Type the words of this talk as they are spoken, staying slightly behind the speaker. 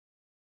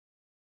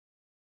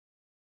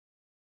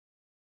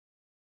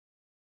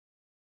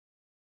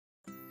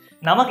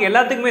நமக்கு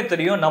எல்லாத்துக்குமே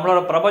தெரியும் நம்மளோட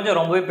பிரபஞ்சம்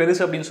ரொம்பவே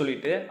பெருசு அப்படின்னு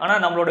சொல்லிட்டு.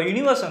 ஆனால் நம்மளோட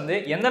யூனிவர்ஸ் வந்து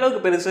எந்த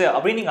அளவுக்கு பெருசு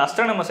அப்படின்னு நீங்கள்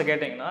அஸ்ட்ரானமர்ஸை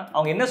கேட்டிங்கன்னா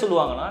அவங்க என்ன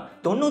சொல்லுவாங்கன்னா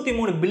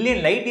 93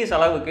 பில்லியன் லைட் இயர்ஸ்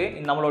அளவுக்கு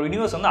நம்மளோட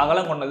யூனிவர்ஸ் வந்து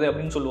அகலம் கொண்டது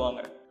அப்படின்னு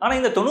சொல்லுவாங்க. ஆனால்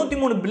இந்த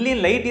 93 பில்லியன்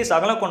லைட் இயர்ஸ்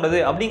அகலம் கொண்டது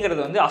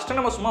அப்படிங்கிறது வந்து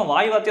அஸ்ட்ரானமர்ஸ் சும்மா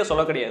வாய் வார்த்தையாக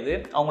சொல்ல கிடையாது.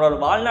 அவங்களோட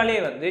வாழ்நாளே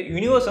வந்து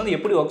யூனிவர்ஸ் வந்து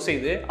எப்படி ஒர்க்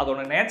செய்யுது,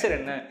 அதோட நேச்சர்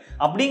என்ன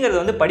அப்படிங்கிறது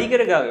வந்து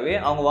படிக்கிறதுக்காகவே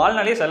அவங்க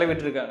வாழ்நாளே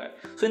செலவிட்டுருக்காங்க.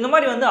 ஸோ இந்த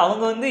மாதிரி வந்து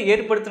அவங்க வந்து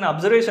ஏற்படுத்தின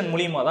அப்சர்வேஷன்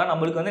மூலியமாக தான்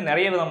நம்மளுக்கு வந்து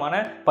நிறைய விதமான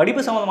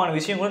படிப்பு சம்மந்தமான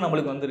விஷயங்களும்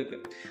நம்மளுக்கு வந்துருக்கு.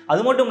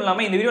 அது மட்டும்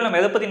இல்லாமல் இந்த வீடியோ நம்ம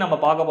எதை பற்றி நம்ம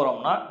பார்க்க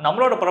போகிறோம்னா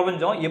நம்மளோட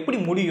பிரபஞ்சம் எப்படி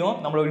முடியும்,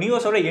 நம்மளோட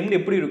யூனிவர்ஸோட எண்ட்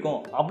எப்படி இருக்கும்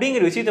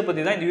அப்படிங்கிற விஷயத்தை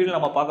பற்றி தான் இந்த வீடியோ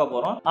நம்ம பார்க்க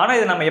போகிறோம். ஆனால்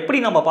இதை நம்ம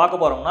எப்படி நம்ம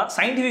பார்க்க போகிறோம்னா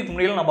சயின்டிஃபிக்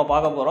முறையில் நம்ம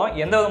பார்க்க போகிறோம்.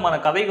 எந்த விதமான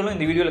கதைகளும்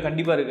இந்த வீடியோவில்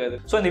கண்டிப்பாக இருக்காது.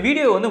 ஸோ இந்த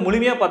வீடியோ வந்து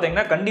முழுமையாக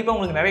பார்த்தீங்கன்னா கண்டிப்பாக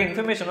உங்களுக்கு நிறைய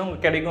இன்ஃபர்மேஷனும்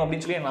உங்களுக்கு கிடைக்கும்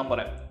அப்படின்னு சொல்லி நான்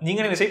நம்புறேன்.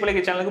 நீங்கள்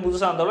விசைப்பலகை சேனலுக்கு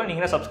புதுசாக இருந்தாலும்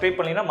நீங்கள் சப்ஸ்கிரைப்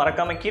பண்ணிங்கன்னா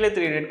மறக்காம கீழே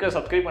ரெட் கலர்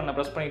சப்ஸ்கிரைப் பண்ண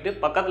ப்ரெஸ் பண்ணிட்டு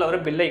பக்கத்தில் வர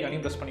பெல்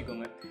ஐக்கானையும் ப்ரெஸ்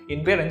பண்ணிக்கோங்க.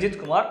 என் பேர் ரஞ்சித்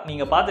குமார்,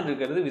 நீங்கள் பார்த்துட்டு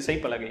இருக்கிறது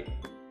விசைப்பலகை.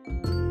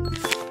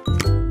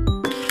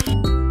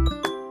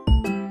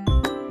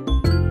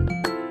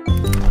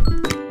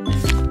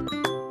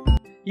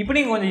 இப்போ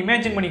நீங்கள் கொஞ்சம்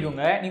இமேஜின்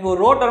பண்ணிக்கோங்க, நீங்கள் ஒரு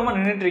ரோட்டோரமாக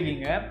நின்றுட்டு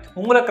இருக்கீங்க,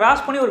 உங்களை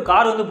கிராஸ் பண்ணி ஒரு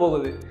கார் வந்து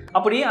போகுது.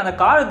 அப்படி அந்த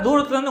கார்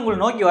தூரத்துலேருந்து உங்களை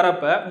நோக்கி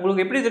வரப்போ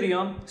உங்களுக்கு எப்படி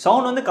தெரியும்,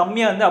 சவுண்ட் வந்து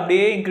கம்மியாக வந்து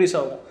அப்படியே இன்க்ரீஸ்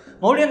ஆகும்.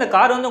 மறுபடியும் அந்த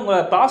கார் வந்து உங்களை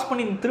கிராஸ்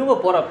பண்ணி திரும்ப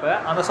போகிறப்ப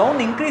அந்த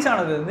சவுண்ட் இன்க்ரீஸ்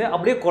ஆனது வந்து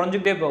அப்படியே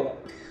குறைஞ்சிக்கிட்டே போகும்.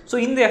 ஸோ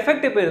இந்த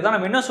எஃபெக்ட் பேர் தான்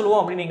நம்ம என்ன சொல்லுவோம்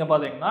அப்படின்னு நீங்கள்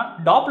பார்த்தீங்கன்னா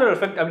டாப்ளர்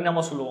எஃபெக்ட் அப்படின்னு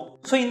நம்ம சொல்லுவோம்.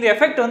 ஸோ இந்த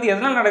எஃபெக்ட் வந்து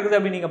எதனால் நடக்குது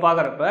அப்படின்னு நீங்கள்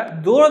பார்க்குறப்ப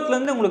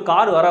தூரத்துலேருந்து உங்களுக்கு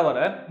கார் வர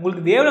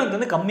உங்களுக்கு வேவ்லென்த்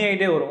வந்து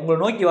கம்மியாகிட்டே வரும். உங்களை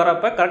நோக்கி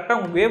வரப்போ கரெக்டாக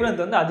உங்களுக்கு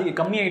வேவ்லென்த் வந்து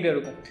கம்மியாகிட்டே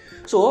இருக்கும்.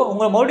 ஸோ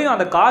உங்களை மறுபடியும்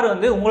அந்த கார்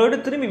வந்து உங்களோட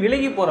திரும்பி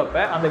விலகி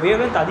போகிறப்ப அந்த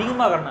வேவ்லென்த்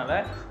அதிகமாகறதுனால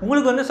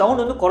உங்களுக்கு வந்து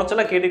சவுண்ட் வந்து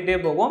குறைச்சலாக கேட்டுக்கிட்டே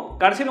போகும்.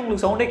 கடைசியில்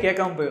உங்களுக்கு சவுண்டே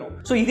கேட்காம போயிடும்.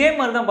 ஸோ இதே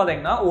மாதிரி தான்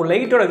பார்த்தீங்கன்னா ஒரு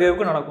லைட்டோட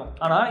வேவுக்கு நடக்கும்.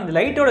 ஆனால் இந்த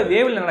லைட்டோட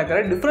வேவில் நடக்கிற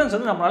டிஃப்ரென்ஸ்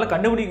வந்து நம்மளால்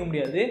கண்டுபிடிக்க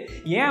முடியாது.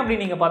 ஏன்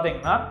அப்படின்னு நீங்கள்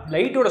பார்த்தீங்கன்னா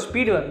லைட்டோட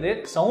ஸ்பீடு வந்து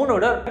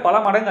சவுண்டோட பல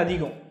மடங்கு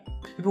அதிகம்.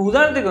 இப்போ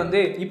உதாரணத்துக்கு வந்து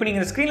இப்போ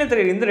நீங்கள் ஸ்க்ரீனில்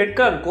தெரியுற இந்த ரெட்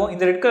கலருக்கும்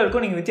இந்த ரெட்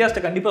கலருக்கும் நீங்கள்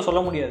வித்தியாசத்தை கண்டிப்பாக சொல்ல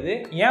முடியாது.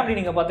 ஏன் அப்படி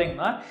நீங்கள்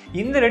பார்த்தீங்கன்னா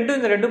இந்த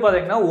ரெட்டும்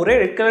பார்த்தீங்கன்னா ஒரே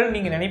ரெட் கலர்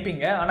நீங்கள்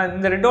நினைப்பீங்க. ஆனால்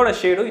இந்த ரெட்டோட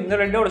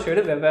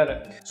ஷேடு வெவ்வேறு.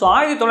 ஸோ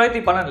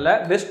 1912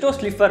 வெஸ்டோ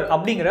ஸ்லிஃபர்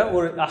அப்படிங்கிற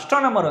ஒரு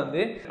அஸ்ட்ரானமர்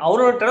வந்து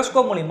அவரோட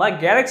டெலஸ்கோப் மூலிமா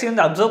கேலக்ஸி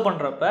வந்து அப்சர்வ்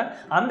பண்ணுறப்ப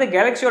அந்த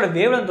கேலக்ஸியோட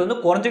வேவ்லென்த் வந்து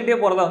குறைஞ்சிக்கிட்டே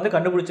போகிறதா வந்து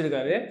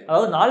கண்டுபிடிச்சிருக்காரு.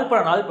 அதாவது நாள்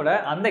பட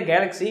அந்த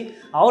கேலக்ஸி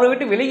அவரை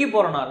விட்டு விலகி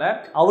போகிறனால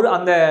அவர்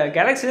அந்த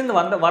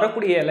கேலக்ஸிலேருந்து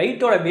வரக்கூடிய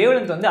லைட்டோட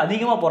வேவ்லென்த் வந்து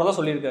அதிகமாக போகிறதா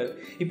சொல்லியிருக்காரு.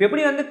 இப்போ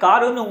எப்படி வந்து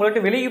கார் வந்து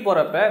உங்கள்கிட்ட விலகி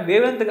போகிறப்ப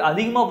வேவ்லென்த்துக்கு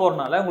அதிகமாக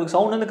போகிறனால உங்களுக்கு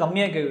சவுண்ட் வந்து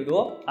கம்மியாக கேட்குதோ,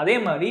 அதே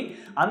மாதிரி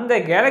அந்த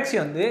கேலக்ஸி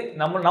வந்து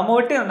நம்ம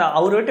விட்டு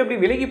அவர் விட்டு எப்படி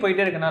விலகி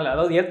போயிட்டே இருக்கனால,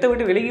 அதாவது எர்த்தை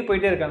விட்டு விலகி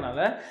போயிட்டே இருக்கனால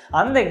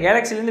அந்த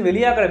கேலக்ஸிலேருந்து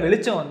வெளியாகிற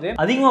வெளிச்சம் வந்து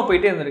அதிகமாக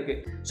போயிட்டே இருந்திருக்கு.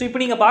 ஸோ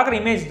இப்போ நீங்கள் பார்க்குற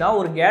இமேஜ் தான்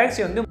ஒரு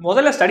கேலக்ஸி வந்து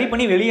முதல்ல ஸ்டடி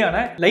பண்ணி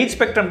வெளியான லைட்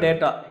ஸ்பெக்ட்ரம்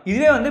டேட்டா.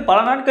 இதுவே வந்து பல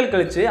நாட்கள்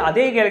கழிச்சு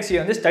அதே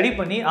கேலக்ஸியை வந்து ஸ்டடி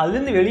பண்ணி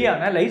அதுலேருந்து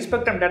வெளியான லைட்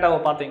ஸ்பெக்ட்ரம் டேட்டாவை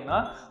பார்த்தீங்கன்னா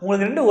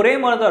உங்களுக்கு ரெண்டு ஒரே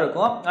மாதிரி தான்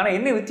இருக்கும். ஆனால்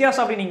என்ன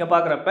வித்தியாசம் அப்படின்னு நீங்கள்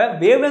பார்க்குறப்ப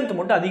வேவ்லென்த்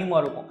மட்டும்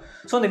அதிகமாக இருக்கும்.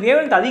 ஸோ அந்த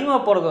வேவ்லென்த் அதிகமாக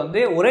போகிறது வந்து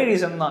ஒரே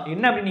ரீசன் தான்.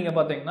 என்ன அப்படின்னு நீங்கள்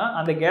பார்த்தீங்கன்னா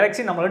அந்த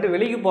கேலக்ஸி நம்மளை விட்டு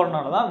வெளியே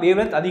போகிறனால தான்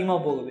வேவ்லென்த் அதிகமாக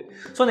போகுது.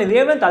 ஸோ அந்த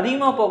வேவ்லென்த்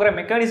அதிகமாக போகிற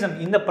மெக்கானிசம்,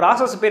 இந்த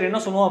ப்ராசஸ் பேர் என்ன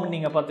சொல்லுவோம் அப்படின்னு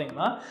நீங்கள்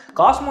பார்த்தீங்கன்னா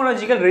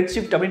காஸ்மோலாஜிக்கல் ரெட்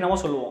ஷிஃப்ட் அப்படின்னு நம்ம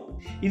சொல்லுவோம்.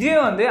 இதுவே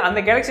வந்து அந்த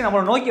கேலக்ஸி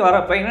நம்மளை நோக்கி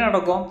வரப்போ என்ன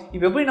நடக்கும்,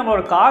 இப்போ எப்படி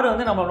நம்மளோட கார்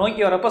வந்து நம்மளை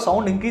நோக்கி வரப்போ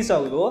சவுண்ட் இன்க்ரீஸ்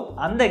ஆகுதோ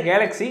அந்த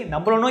கேலக்ஸி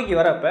நம்மளை நோக்கி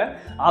வரப்போ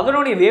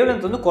அதனுடைய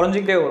வேவ்லென்த் வந்து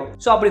குறைஞ்சிக்கிட்டே வரும்.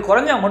 ஸோ அப்படி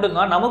குறைஞ்சா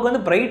மட்டும்தான் நமக்கு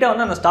வந்து பிரைட்டாக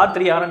வந்து அந்த ஸ்டார்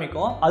தெரிய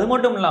ஆரம்பிக்கும். அது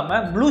மட்டும்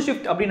இல்லாமல் ப்ளூ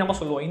ஷிஃப்ட் அப்படின்னு நம்ம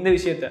சொல்லுவோம் இந்த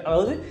விஷயத்தை.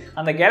 அதாவது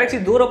அந்த கேலக்ஸி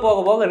தூரம்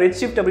போக ரெட்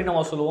ஷிஃப்ட் அப்படின்னு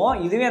நம்ம சொல்லுவோம்.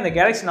 இதுவே அந்த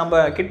கேலக்ஸி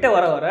நம்ம கிட்ட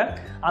வர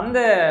அந்த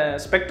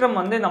ஸ்பெக்ட்ரம்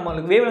வந்து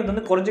நம்மளுக்கு வேவ்லென்த்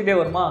வந்து குறைஞ்சிட்டே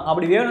வருமா,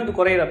 அப்படி வேவ்லென்த்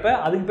குறையிறப்ப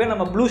அதுக்கு பேர்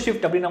நம்ம ப்ளூ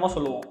ஷிஃப்ட் அப்படின்னு நம்ம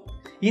சொல்லுவோம்.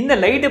 இந்த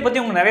லைட்டை பற்றி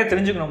உங்களுக்கு நிறைய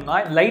தெரிஞ்சுக்கணும்னா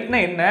லைட்னா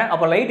என்ன,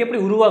 அப்போ லைட் எப்படி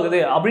உருவாகுது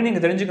அப்படின்னு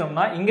நீங்கள்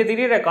தெரிஞ்சுக்கணும்னா இங்கே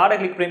தெரியிற கார்டை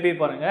கிளிக் பண்ணி போய்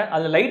பாருங்கள்.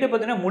 அதில் லைட்டை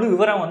பற்றின முழு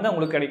விவரம் வந்து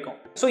உங்களுக்கு கிடைக்கும்.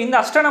 ஸோ இந்த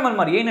அஸ்ட்ரானமர்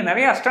மாதிரியே இன்னும்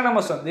நிறைய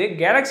அஸ்ட்ரானமர்ஸ் வந்து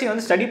கேலக்ஸி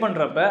வந்து ஸ்டடி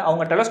பண்ணுறப்ப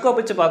அவங்க டெலஸ்கோப்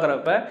வச்சு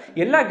பார்க்குறப்ப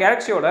எல்லா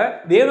கேலக்ஸியோட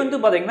வேவ்லென்த்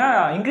பார்த்தீங்கன்னா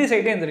இன்க்ரீஸ்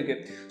ஆகிட்டே இருந்திருக்கு.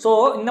 ஸோ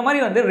இந்த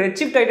மாதிரி வந்து ரெட்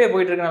ஷிஃப்ட் ஆகிட்டே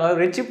போயிட்டு இருக்கனால,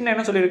 அதாவது ரெட் ஷிஃப்ட்னு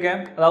என்ன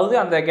சொல்லியிருக்கேன், அதாவது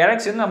அந்த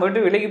கேலக்ஸி வந்து நம்ம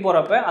விட்டு விலகி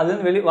போகிறப்ப அது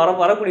வந்து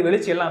வரக்கூடிய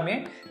வெளிச்சம் எல்லாமே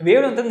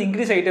வேவ்லென்த் வந்து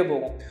இன்க்ரீஸ் ஆகிட்டே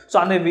போகும். ஸோ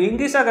அந்த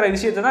இன்க்ரீஸ் ஆகிற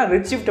விஷயத்தை தான்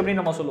ரெட் ஷிஃப்ட்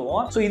அப்படின்னு நம்ம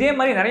சொல்லுவோம். ஸோ இதே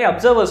மாதிரி நிறைய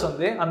அப்சர்வர்ஸ்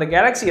வந்து அந்த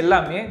கேலக்ஸி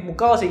எல்லாமே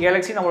முக்காவாசி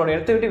கேலக்ஸி நம்மளோட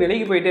இடத்தை விட்டு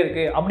விலகி போயிட்டே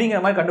இருக்கு அப்படிங்கிற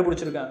மாதிரி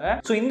கண்டுபிடிச்சிருக்காங்க.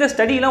 ஸோ இந்த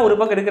ஸ்டடிலாம் ஒரு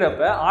பக்கம்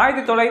இருக்கிறப்ப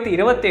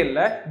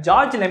 1927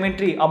 ஜார்ஜ்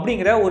லெமெட்ரி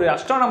அப்படிங்கிற ஒரு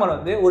அஸ்ட்ரானமர்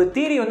வந்து ஒரு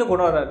தியரி வந்து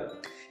கொண்டு வர்றாரு.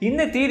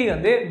 இந்த தியரி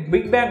வந்து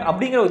பிக் பேங்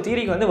அப்படிங்கிற ஒரு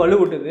தியரிக்கு வந்து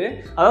வலுவிட்டுது.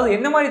 அதாவது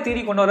என்ன மாதிரி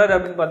தியரி கொண்டு வர்றாரு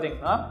அப்படின்னு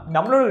பார்த்தீங்கன்னா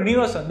நம்மளோட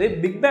யூனிவர்ஸ் வந்து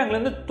பிக்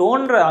பேங்க்லேருந்து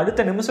தோன்ற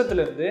அடுத்த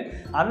நிமிஷத்துலேருந்து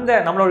அந்த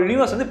நம்மளோட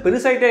யூனிவர்ஸ் வந்து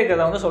பெருசாகிட்டே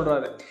இருக்கிறத வந்து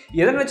சொல்கிறாரு.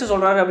 எதனை வச்சு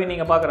சொல்கிறாரு அப்படின்னு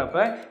நீங்கள்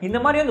பார்க்குறப்ப இந்த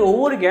மாதிரி வந்து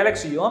ஒவ்வொரு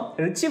கேலக்ஸியும்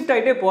ரெட் ஷிஃப்ட்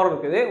ஆகிட்டே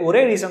போகிறதுக்கு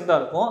ஒரே ரீசன் தான்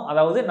இருக்கும்.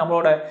 அதாவது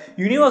நம்மளோட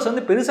யூனிவர்ஸ்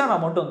வந்து பெருசானா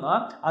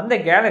மட்டும்தான் அந்த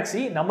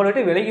கேலக்ஸி நம்மளை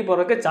விட்டு விலகி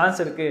போகிறதுக்கு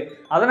சான்ஸ் இருக்குது.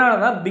 அதனால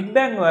தான் பிக்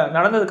பேங்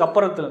நடந்ததுக்கு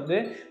அப்புறத்துலேருந்து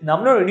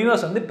நம்மளோட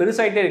யூனிவர்ஸ் வந்து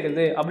பெருசாகிட்டே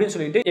இருக்குது அப்படின்னு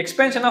சொல்லிட்டு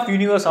எக்ஸ்பென்ஷன் ஆஃப்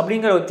யூனிவர்ஸ்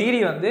அப்படிங்கிற ஒரு தியரி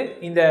வந்து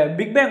இந்த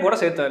பிக் பேங்கோட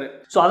சேர்த்தாரு.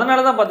 ஸோ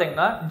அதனால தான்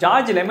பார்த்தீங்கன்னா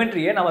ஜார்ஜ்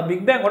லெமெட்ரியை நம்ம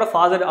பிக் பேங்கோட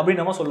ஃபாதர்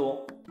அப்படின்னு நம்ம சொல்லுவோம்.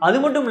 அது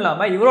மட்டும்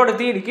இல்லாமல் இவரோட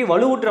தியரிக்கு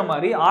வலுவூட்டுற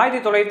மாதிரி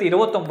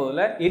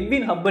 1929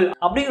 எட்வின் ஹப்பிள்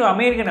அப்படிங்கிற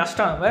அமெரிக்கன்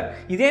அஸ்ட்ரானமர்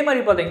இதே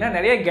மாதிரி பார்த்தீங்கன்னா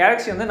நிறைய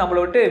கேலக்ஸி வந்து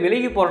நம்மளை விட்டு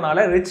விலகி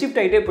போறனால ரெட்ஷிஃப்ட்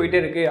ஆகிட்டே போயிட்டே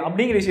இருக்கு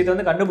அப்படிங்கிற விஷயத்தை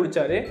வந்து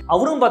கண்டுபிடிச்சாரு.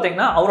 அவரும்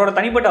பார்த்தீங்கன்னா அவரோட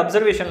தனிப்பட்ட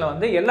அப்சர்வேஷன்ல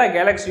வந்து எல்லா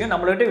கேலக்ஸியும்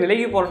நம்மளை விட்டு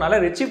விலகி போறனால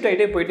ரெட்ஷிஃப்ட்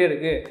ஆகிட்டே போயிட்டே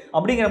இருக்கு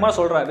அப்படிங்கிற மாதிரி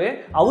சொல்றாரு.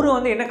 அவரும்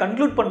வந்து என்ன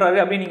கன்க்ளூட் பண்றாரு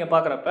அப்படின்னு நீங்க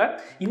பாக்குறப்ப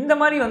இந்த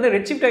மாதிரி வந்து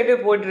ரெட்ஷிஃப்ட் ஆகிட்டே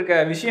போயிட்டு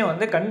இருக்க விஷயம்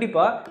வந்து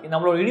கண்டிப்பா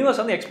நம்மளோட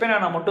யூனிவர்ஸ் வந்து எக்ஸ்பேண்ட்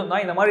ஆனா மட்டும்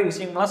தான் இந்த மாதிரி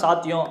விஷயங்கள்லாம்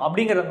சாத்தியம்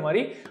அப்படிங்கிற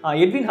மாதிரி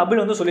எட்வின்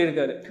ஹப்பிள் வந்து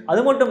சொல்லியிருக்காரு. அது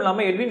மட்டும்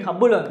இல்லாமல் எட்வின்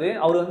ஹப்பிள் வந்து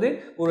அவர் வந்து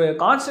ஒரு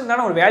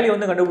கான்ஸ்டன்டான ஒரு வேல்யூ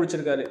வந்து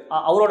கண்டுபிடிச்சிருக்காரு.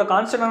 அவரோட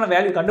கான்ஸ்டன்டான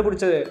வேல்யூ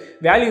கண்டுபிடிச்ச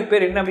வேல்யூ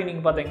பேர் என்ன அப்படின்னு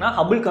நீங்க பார்த்தீங்கன்னா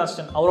ஹப்பிள்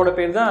கான்ஸ்டன்ட். அவரோட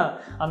பேர் தான்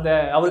அந்த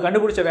அவர்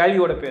கண்டுபிடிச்ச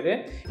வேல்யூவோட பேர்.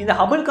 இந்த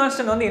ஹப்பிள்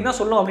கான்ஸ்டன்ட் வந்து என்ன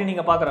சொல்லும் அப்படின்னு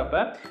நீங்க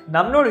பார்க்குறப்ப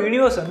நம்மளோட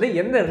யூனிவர்ஸ் வந்து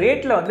எந்த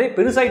ரேட்ல வந்து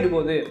பெருசாயிட்டு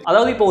போகுது,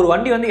 அதாவது இப்போ ஒரு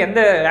வண்டி வந்து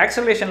எந்த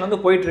ஆக்சலரேஷன்ல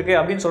வந்து போயிட்டு இருக்கு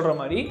அப்படின்னு சொல்ற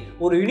மாதிரி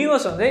ஒரு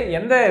யூனிவர்ஸ் வந்து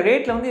எந்த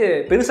ரேட்ல வந்து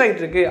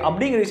பெருசாயிட்டு இருக்கு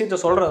அப்படிங்கிற விஷயத்த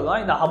சொல்றது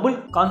தான் இந்த ஹப்பிள்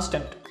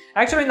கான்ஸ்டன்ட்.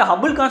 ஆக்சுவலாக இந்த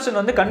ஹப்பிள் கான்ஸ்டன்ட்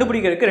வந்து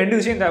கண்டுபிடிக்கிறதுக்கு 2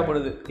 விஷயம்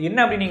தேவைப்படுது. என்ன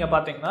அப்படின்னு நீங்கள்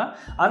பார்த்தீங்கன்னா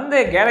அந்த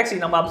கேலக்ஸி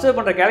நம்ம அப்சர்வ்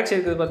பண்ணுற கேலக்ஸி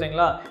இருக்குது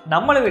பார்த்தீங்களா,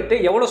 நம்மளை விட்டு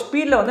எவ்வளோ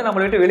ஸ்பீடில் வந்து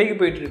நம்மளை விட்டு விலகி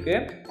போயிட்டு இருக்கு,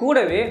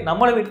 கூடவே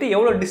நம்மளை விட்டு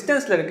எவ்வளோ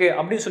டிஸ்டன்ஸில் இருக்குது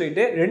அப்படின்னு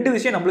சொல்லிட்டு 2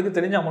 விஷயம் நம்மளுக்கு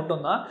தெரிஞ்சால்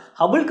மட்டும்தான்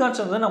ஹப்பிள்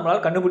கான்ஸ்டன்ட் வந்து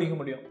நம்மளால் கண்டுபிடிக்க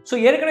முடியும். ஸோ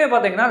ஏற்கனவே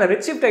பார்த்தீங்கன்னா அந்த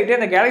ரெட்ஷிஃப்ட் ஆகிட்டு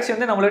அந்த கேலக்ஸி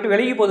வந்து நம்மளை விட்டு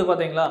விலகி போகுது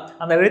பார்த்தீங்களா,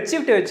 அந்த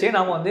ரெட்ஷிஃப்ட்டை வச்சு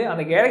நம்ம வந்து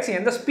அந்த கேலக்ஸி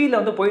எந்த ஸ்பீடில்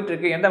வந்து போயிட்டு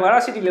இருக்கு, எந்த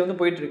வெலாசிட்டியில் வந்து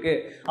போயிட்டு இருக்கு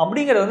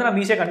அப்படிங்கிறத வந்து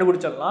நம்ம ஈஸியாக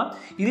கண்டுபிடிச்சிடலாம்.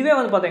 இதுவே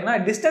வந்து பார்த்தீங்கன்னா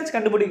டிஸ்டன்ஸ்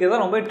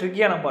கண்டுபிடிக்கிறது ரொம்ப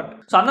ட்ரிக்கியான பார்ட்.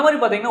 ஸோ அந்த மாதிரி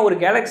பார்த்தீங்கன்னா ஒரு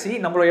கேலக்ஸி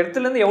நம்மளோட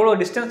இடத்துலேருந்து எவ்வளோ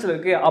டிஸ்டன்ஸில்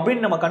இருக்குது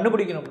அப்படின்னு நம்ம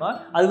கண்டுபிடிக்கணும்னா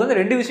அது வந்து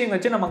 2 விஷயம்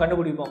வச்சு நம்ம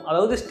கண்டுபிடிப்போம்.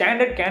 அதாவது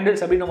ஸ்டாண்டர்ட்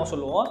கேண்டில்ஸ் அப்படின்னு நம்ம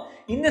சொல்லுவோம்.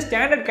 இந்த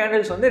ஸ்டாண்டர்ட்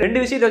கேண்டில்ஸ் வந்து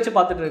 2 விஷயத்தை வச்சு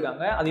பார்த்துட்டு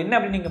இருக்காங்க. அது என்ன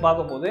அப்படின்னு நீங்கள்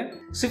பார்க்கும்போது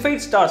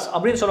சிஃபைட் ஸ்டார்ஸ்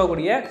அப்படின்னு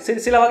சொல்லக்கூடிய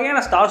சில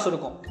வகையான ஸ்டார்ஸ்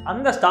இருக்கும்.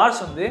 அந்த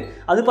ஸ்டார்ஸ் வந்து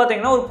அது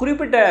பார்த்தீங்கன்னா ஒரு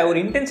குறிப்பிட்ட ஒரு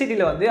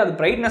இன்டென்சிட்டியில் வந்து அது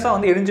பிரைட்னஸாக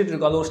வந்து எரிஞ்சிட்டு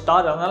இருக்கும். அது ஒரு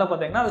ஸ்டார், அதனால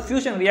பார்த்தீங்கன்னா அது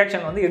ஃபியூஷன்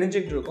ரியாக்ஷன் வந்து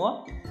எரிஞ்சிட்டு இருக்கும்.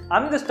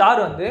 அந்த ஸ்டார்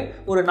வந்து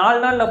ஒரு 4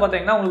 நாளில்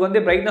பார்த்தீங்கன்னா உங்களுக்கு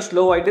வந்து பிரைட்னஸ்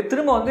லோ ஆகிட்டு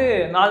திரும்ப வந்து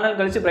 4 நாள்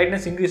கழிச்சு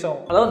பிரைட்னஸ் இன்க்ரீஸ்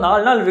ஆகும். அதாவது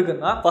 4 நாள்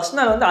இருக்குன்னா ஃபர்ஸ்ட்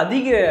நாள் வந்து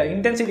அதிக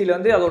இன்டென்சிட்டியில்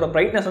வந்து அதோட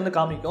பிரைட்னஸ் வந்து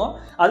காமிக்கும்.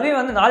 அதுவே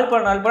வந்து 4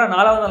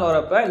 4வது நாள்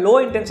வரப்போ லோ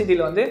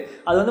இன்டென்சிட்டியில் வந்து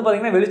அது வந்து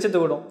பார்த்தீங்கன்னா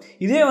வெளிச்சத்தை விடும்.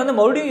 இதே வந்து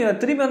மறுபடியும்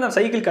திரும்பி வந்து அந்த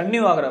சைக்கிள்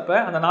கன்டினியூ ஆகிறப்ப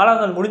அந்த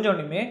 4வது நாள்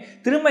முடிஞ்சோடனே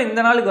திரும்ப இந்த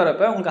நாளுக்கு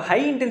வரப்போ உங்களுக்கு ஹை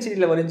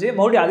இன்டென்சிட்டியில் வரைஞ்சு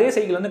மறுபடியும் அதே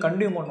சைக்கிள் வந்து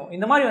கண்டினியூ பண்ணும்.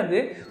 இந்த மாதிரி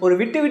வந்து ஒரு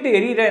விட்டு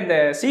எரியிற இந்த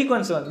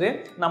சீக்வன்ஸ் வந்து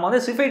நம்ம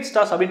வந்து சிஃபைட்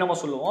ஸ்டார்ஸ் அப்படின்னு நம்ம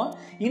சொல்லுவோம்.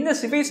 இந்த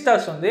சிஃபைட்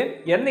ஸ்டார்ஸ் வந்து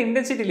எந்த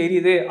இன்டென்சிட்டியில்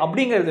எரியுது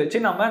அப்படிங்கிறத வச்சு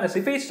நம்ம அந்த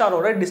சிஃபைட்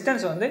ஸ்டாரோட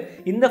டிஸ்டன்ஸ் வந்து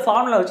இந்த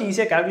ஃபார்முலா வச்சு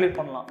ஈஸியாக கால்குலேட்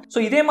பண்ணலாம். ஸோ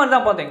இதே மாதிரி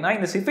தான் பார்த்தீங்கன்னா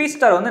இந்த சிஃபைட்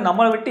ஸ்டார் வந்து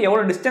நம்மளை விட்டு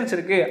எவ்வளோ டிஸ்டன்ஸ்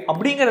இருக்குது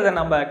அப்படிங்கிறத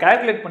நம்ம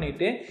கால்குலேட்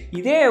பண்ணிட்டு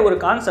இதே ஒரு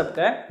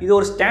கான்செப்டை இது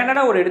ஒரு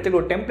ஸ்டாண்டர்டாக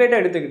ஒரு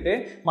டெம்ப்ளேட்டாக எடுத்துக்கிட்டு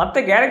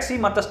மற்ற கேலக்ஸி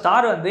மற்ற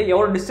ஸ்டார் வந்து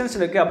எவ்வளோ டிஸ்டன்ஸ்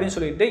இருக்குது அப்படின்னு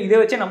சொல்லிட்டு இதை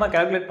வச்சு நம்ம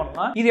கால்குலேட்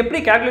பண்ணலாம். இது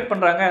எப்படி கால்குலேட்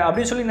பண்ணுறாங்க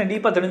அப்படின்னு சொல்லி நான்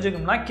டீப்பாக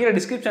தெரிஞ்சுக்கணும்னா கீழே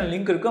டிஸ்கிரிப்ஷன்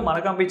லிங்க் இருக்கும்,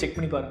 மறக்காம போய் செக்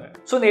பண்ணி பாருங்க.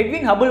 ஸோ இந்த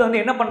எட்வின் ஹப்பிள்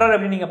வந்து என்ன பண்ணுறாரு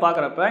அப்படின்னு நீங்கள்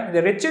பார்க்குறப்ப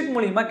இந்த ரெட்ஷிஃப்ட்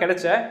மூலியமாக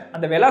கிடைச்ச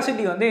அந்த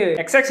வெலாசிட்டி வந்து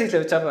எக்ஸ்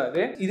ஆக்சிஸில் வச்சிடறாரு.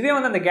 இதுவே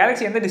வந்து அந்த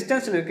கேலக்ஸி எந்த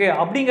டிஸ்டன்ஸ்ல இருக்கு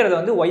அப்படிங்கறத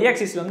வந்து y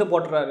ஆக்சிஸ்ல வந்து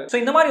போட்டுறாரு. சோ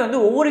இந்த மாதிரி வந்து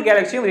ஒவ்வொரு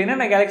கேலக்ஸியும்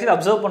என்னென்ன கேலக்ஸில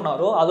அப்சர்வ்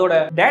பண்ணாரோ அதோட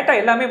டேட்டா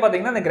எல்லாமே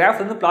பாத்தீங்கன்னா அந்த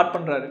கிராஃப் வந்து பிளாட்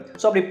பண்றாரு.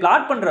 சோ அப்படி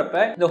பிளாட்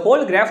பண்றப்ப இந்த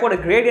ஹோல் கிராஃபோட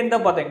கிரேடியன்ட்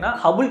தான் பாத்தீங்கன்னா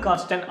ஹப்பிள்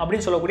கான்ஸ்டன்ட்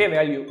அப்படின்னு சொல்லக்கூடிய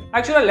வேல்யூ.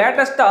 ஆக்சுவலா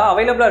லேட்டஸ்டா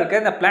அவைலபிளா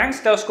இருக்க இந்த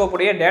பிளாங்க்ஸ் டெலஸ்கோப்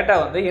உடைய டேட்டா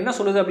வந்து என்ன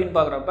சொல்லுது அப்படின்னு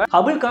பாக்குறப்ப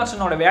ஹப்பிள்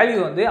கான்ஸ்டன்டோட வேல்யூ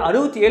வந்து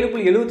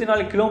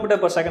 67.74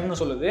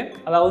 km/s சொல்லுது.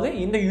 அதாவது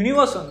இந்த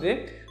யூனிவர்ஸ் வந்து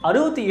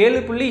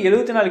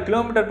 67.74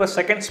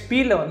 km/s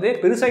ஸ்பீட்ல வந்து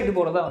பெருசாயிட்டு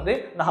போறதா வந்து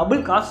இந்த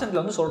ஹப்பிள் கான்ஸ்டன்ட்ல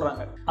வந்து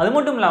சொல்றாங்க. அது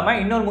மட்டும் இல்லாம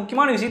இன்னொரு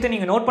முக்கியமான விஷயத்தை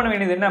நீங்க நோட் பண்ண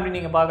வேண்டியது என்ன அப்படின்னு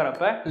நீங்க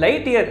பாக்குறப்ப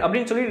லைட் இயர்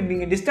அப்படின்னு சொல்லி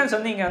நீங்க டிஸ்டன்ஸ்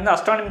வந்து நீங்க வந்து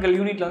அஸ்ட்ரானமிக்கல்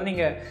யூனிட்ல வந்து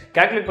நீங்க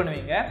கால்குலேட்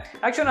பண்ணுவீங்க.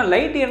 ஆக்சுவலா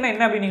லைட் இயர்னா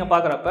என்ன அப்படின்னு நீங்க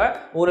பாக்குறப்ப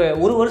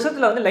ஒரு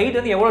வருஷத்துல வந்து லைட்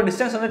வந்து எவ்வளவு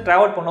டிஸ்டன்ஸ் வந்து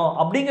டிராவல் பண்ணும்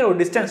அப்படிங்கிற ஒரு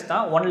டிஸ்டன்ஸ்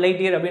தான் 1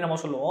 லைட் இயர் அப்படின்னு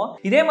நம்ம சொல்லுவோம்.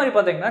 இதே மாதிரி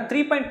பாத்தீங்கன்னா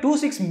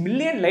 3.26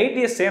 மில்லியன் லைட்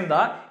இயர்ஸ்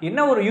சேர்ந்தா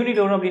என்ன ஒரு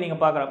யூனிட் வரும் அப்படின்னு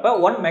நீங்க பாக்குறப்ப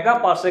 1 மெகா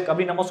பார்செக்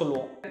அப்படின்னு நம்ம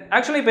சொல்லுவோம்.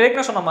 ஆக்சுவலி இப்போ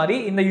ஏற்கனவே சொன்ன மாதிரி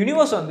இந்த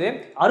யூனிவர்ஸ் வந்து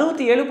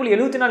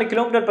 67.74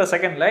 km/s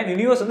இந்த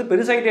யூனிவர்ஸ் வந்து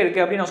பெருசாயிட்டே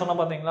இருக்கு அப்படின்னு நான் சொன்ன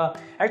பாத்தீங்களா.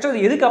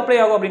 ஆக்சுவலி எதுக்கு அப்ளை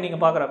ஆகும் அப்படின்னு நீங்க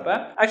பாக்குறப்ப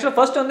ஆக்சுவலா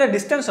ஃபர்ஸ்ட் வந்து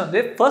டிஸ்டன்ஸ் வந்து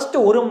ஃபர்ஸ்ட்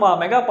 1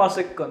 மெகா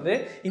பார்செக் வந்து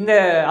இந்த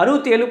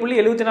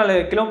 67.74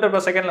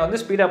 km/s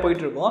வந்து ஸ்பீடா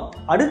போயிட்டு இருக்கும்.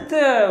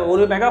 அடுத்த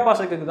 1 மெகா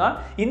பார்செக்கு தான்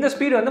இந்த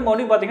ஸ்பீட் வந்து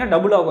மறுபடியும் பாத்தீங்கன்னா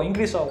டபுள் ஆகும்,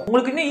 இன்க்ரீஸ் ஆகும்.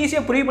 உங்களுக்கு இன்னும்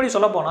ஈஸியா புரியபடி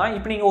சொல்ல போனா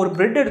இப்போ நீங்க ஒரு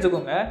பிரெட்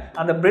எடுத்துக்கோங்க.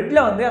 அந்த பிரெட்ல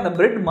வந்து அந்த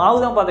பிரெட் மாவு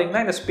தான்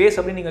பாத்தீங்கன்னா இந்த ஸ்பேஸ்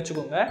அப்படின்னு நீங்க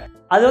வச்சுக்கோங்க.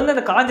 அது வந்து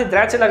அந்த காஞ்ச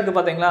திராட்சைலாம் இருக்கு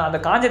பாத்தீங்களா, அந்த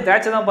காஞ்ச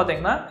திராட்சை தான்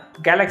பாத்தீங்கன்னா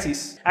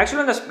கேலக்சிஸ்.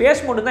 ஆக்சுவலா இந்த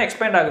ஸ்பேஸ் மட்டும் தான்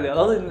எக்ஸ்பேண்ட் ஆகுது.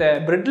 அதாவது இந்த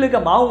பிரெட்ல இருக்க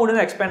மாவு மட்டும்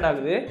தான் எக்ஸ்பேண்ட்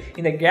ஆகுது.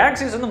 இந்த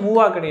கேலக்சிஸ் வந்து மூவ்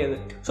ஆக கிடையாது.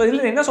 ஸோ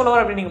இதுல என்ன சொல்ல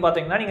வர அப்படின்னு நீங்க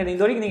பாத்தீங்கன்னா நீங்க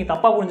இது வரைக்கும் நீங்க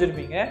தப்பா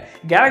புரிஞ்சிருப்பீங்க.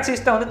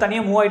 கேலக்சிஸ் தான் வந்து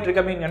தனியாக மூவ் ஆயிட்டு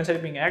இருக்கு அப்படின்னு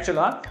நினைச்சிருப்பீங்க.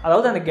 ஆக்சுவலா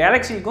அதாவது அந்த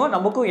கேலக்சிக்கும்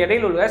நமக்கும்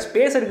இடையில உள்ள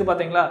ஸ்பேஸ் இருக்கு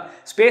பாத்தீங்களா,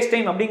 ஸ்பேஸ்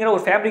டைம் அப்படிங்கிற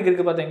ஒரு ஃபேப்ரிக்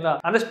இருக்கு பாத்தீங்களா,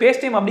 அந்த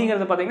ஸ்பேஸ் டைம்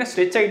அப்படிங்கிறது பாத்தீங்கன்னா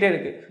ஸ்ட்ரெச் ஆகிட்டே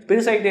இருக்கு,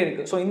 பெருசாகிட்டே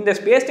இருக்கு. ஸோ இந்த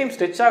ஸ்பேஸ் டைம்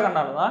ஸ்ட்ரெச்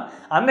ஆகிறனால தான்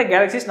அந்த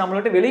கேலக்சிஸ்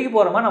நம்மள்ட்ட விலகி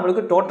போற மாதிரி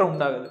நம்மளுக்கு தோற்றம்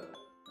உண்டாகுது.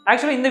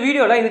 ஆக்சுவலி இந்த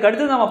வீடியோவில் இதுக்கு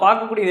அடுத்து நம்ம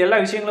பார்க்கக்கூடிய எல்லா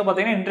விஷயங்களும்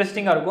பார்த்தீங்கன்னா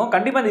இன்ட்ரெஸ்டிங்காக இருக்கும்.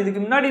 கண்டிப்பாக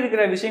இதுக்கு முன்னாடி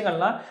இருக்கிற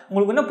விஷயங்கள்லாம்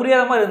உங்களுக்கு இன்னும்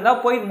புரியாத மாதிரி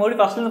இருந்தால் போய்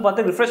மறுபடியும் ஃபஸ்ட்லேருந்து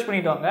பார்த்து ரிஃப்ரெஷ்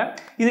பண்ணிட்டு வாங்க.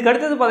 இதுக்கு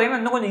அடுத்தது பார்த்தீங்கன்னா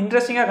இன்னும் கொஞ்சம்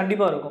இன்ட்ரெஸ்டிங்காக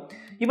கண்டிப்பாக இருக்கும்.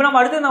 இப்போ நம்ம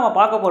அடுத்து நம்ம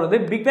பார்க்க போகிறது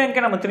பிக்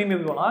பேங்கை நம்ம திரும்பி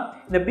போகலாம்.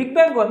 இந்த பிக்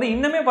பேங்க் வந்து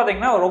இன்னுமே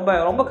பார்த்தீங்கன்னா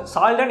ரொம்ப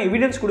சாலிடான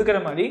எவிடன்ஸ் கொடுக்குற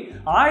மாதிரி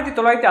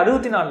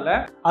 1964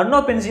 அர்னோ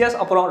பென்சியஸ்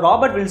அப்புறம்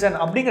ராபர்ட் வில்சன்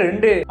அப்படிங்கிற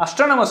 2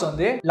 அஸ்ட்ரானமர்ஸ்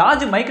வந்து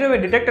லார்ஜ்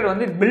மைக்ரோவேவ் டிடெக்டர்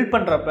வந்து பில்ட்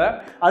பண்ணுறப்ப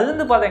அது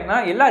வந்து பார்த்தீங்கன்னா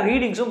எல்லா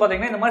ரீடிங்ஸும்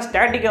பார்த்தீங்கன்னா இந்த மாதிரி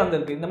ஸ்டாட்டிக்காக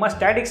வந்திருக்கு, இந்த மாதிரி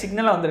ஸ்டாட்டிக்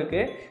சிக்னலாக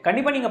வந்திருக்கு.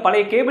 கண்டிப்பாக நீங்கள்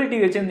பழைய கேபிள்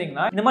டிவி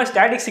வச்சிருந்தீங்கன்னா இந்த மாதிரி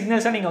ஸ்டாட்டிக்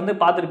சிக்னல்ஸாக நீங்கள் வந்து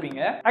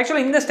பார்த்துருப்பீங்க.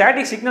 ஆக்சுவலாக இந்த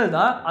ஸ்டாட்டிக் சிக்னல்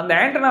தான் அந்த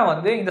ஆண்டனா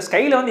வந்து இந்த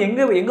ஸ்கைல வந்து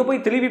எங்கே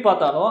போய் திரும்பி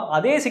பார்த்தாலும்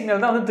அதே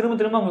சிக்னல் தான் வந்து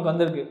திரும்ப உங்களுக்கு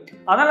வந்திருக்கு.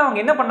 அதனால அவங்க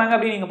என்ன பண்ணாங்க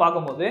அப்படின்னு நீங்க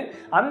பார்க்கும்போது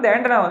அந்த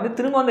ஆண்டனா வந்து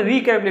திரும்ப வந்து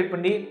ரீகால்குலேட்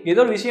பண்ணி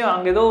ஏதோ ஒரு விஷயம்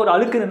அங்க ஏதோ ஒரு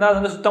அழுக்கு இருந்தா அதை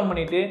வந்து சுத்தம்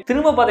பண்ணிட்டு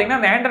திரும்ப பாத்தீங்கன்னா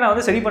அந்த ஆண்டனா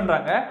வந்து சரி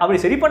பண்றாங்க. அப்படி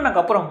சரி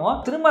பண்ணதுக்கு அப்புறமும்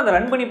திரும்ப அதை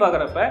ரன் பண்ணி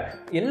பார்க்கறப்ப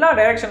எல்லா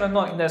டைரக்ஷன்ல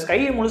இருந்தும் இந்த ஸ்கை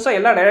முழுசா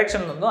எல்லா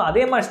டைரக்ஷன்ல இருந்தும்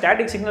அதே மாதிரி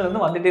ஸ்டாட்டிக் சிக்னல்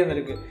வந்து வந்துட்டே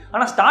இருந்திருக்கு.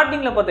 ஆனா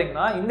ஸ்டார்டிங்ல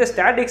பாத்தீங்கன்னா இந்த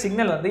ஸ்டாட்டிக்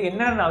சிக்னல் வந்து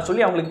என்னன்னு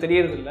சொல்லி அவங்களுக்கு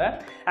தெரியறது இல்லை.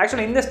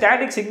 ஆக்சுவலா இந்த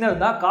ஸ்டாட்டிக் சிக்னல்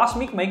தான்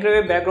காஸ்மிக்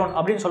மைக்ரோவேவ் பேக்ரவுண்ட்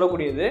அப்படின்னு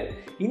சொல்லக்கூடியது.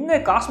 இந்த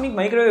காஸ்மிக்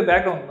மைக்ரோவேவ்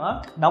பேக்ரவுண்ட் தான்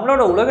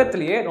நம்மளோட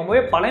உலகத்திலேயே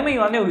ரொம்பவே பழமை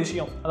வாய்ந்த ஒரு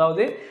விஷயம்.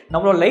 அதாவது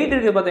நம்மளோட லைட்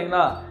இருக்குது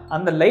பார்த்தீங்களா,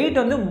 அந்த லைட்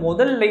வந்து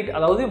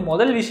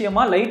முதல்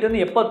விஷயமா லைட்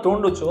வந்து எப்போ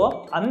தோன்றுச்சோ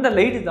அந்த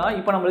லைட் தான்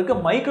இப்போ நம்மளுக்கு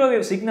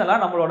மைக்ரோவேவ் சிக்னலாக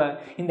நம்மளோட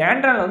இந்த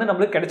ஆண்டனால வந்து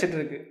நம்மளுக்கு கிடைச்சிட்டு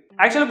இருக்கு.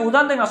 ஆக்சுவலி இப்போ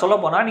உதாரணத்துக்கு நான் சொல்ல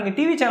போனால் நீங்கள்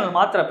டிவி சேனல்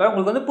மாத்திரப்ப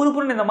உங்களுக்கு வந்து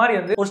புதுப்புன்னு இந்த மாதிரி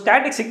வந்து ஒரு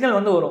ஸ்டாட்டிக் சிக்னல்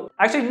வந்து வரும்.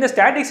 ஆக்சுவலி இந்த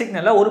ஸ்டாட்டிக்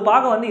சிக்னலில் ஒரு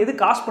பாகம் வந்து எது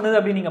காசு பண்ணுது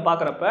அப்படின்னு நீங்கள்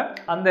பார்க்குறப்ப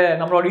அந்த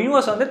நம்மளோட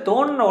யூனிவர்ஸ் வந்து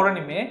தோணுன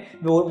உடனே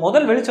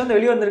முதல் வெளிச்சம் வந்து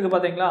வெளியே வந்திருக்கு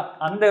பார்த்தீங்களா,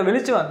 அந்த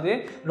வெளிச்சம் வந்து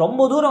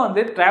ரொம்ப தூரம்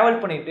வந்து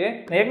டிராவல் பண்ணிட்டு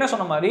என்ன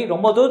சொன்ன மாதிரி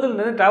ரொம்ப தூரத்துல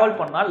இருந்து டிராவல்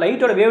பண்ணால்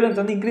லைட்டோட வேவ்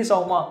லென்த் வந்து இன்க்ரீஸ்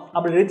ஆகுமா,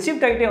 அப்படி ரெட்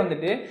ஷிஃப்ட் ஆகிட்டே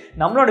வந்துட்டு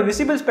நம்மளோட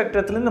விசிபிள்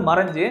ஸ்பெக்ட்ரத்துலேருந்து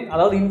மறைஞ்சு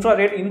அதாவது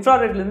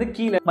இன்ஃப்ராரெட்லேருந்து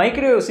கீழே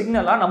மைக்ரோவேவ்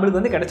சிக்னலாக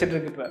நம்மளுக்கு வந்து கிடைச்சிட்டு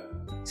இருக்கு. இப்போ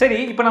சரி,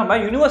 இப்போ நம்ம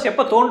யூனிவர்ஸ்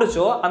எப்போ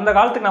தோன்றுச்சோ அந்த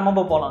காலத்துக்கு நம்ம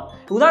போகலாம்.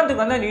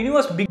 உதாரணத்துக்கு வந்து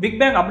யூனிவர்ஸ் பிக்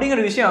பேங்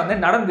அப்படிங்கிற விஷயம் வந்து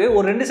நடந்து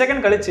ஒரு 2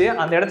 செகண்ட் கழிச்சு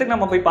அந்த இடத்துக்கு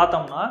நம்ம போய்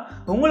பார்த்தோம்னா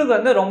உங்களுக்கு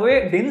வந்து ரொம்பவே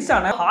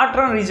டென்ஸான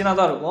ஹாட்டான ரீஜனாக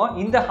தான் இருக்கும்.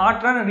 இந்த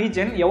ஹாட்டான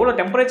ரீஜன் எவ்வளோ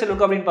டெம்பரேச்சர்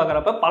இருக்கும் அப்படின்னு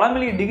பார்க்குறப்ப பல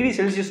மில்லியன் டிகிரி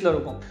செல்சியஸில்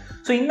இருக்கும்.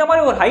 ஸோ இந்த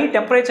மாதிரி ஒரு ஹை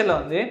டெம்பரேச்சரில்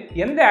வந்து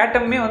எந்த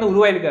ஆட்டமுமே வந்து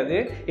உருவாயிருக்காது.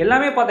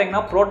 எல்லாமே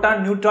பார்த்தீங்கன்னா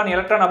புரோட்டான், நியூட்ரான்,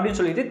 எலக்ட்ரான் அப்படின்னு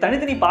சொல்லிட்டு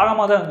தனித்தனி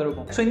பாகமாக தான்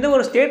இருந்திருக்கும். ஸோ இந்த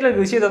ஒரு ஸ்டேட்டில்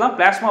இருக்க விஷயத்தை தான்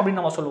பிளாஸ்மா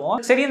அப்படின்னு நம்ம சொல்லுவோம்.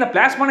 சரி, இந்த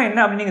பிளாஸ்மானா என்ன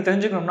அப்படின்னு நீங்கள்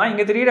தெரிஞ்சுக்கணும்னா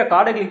இங்கே தெரியுற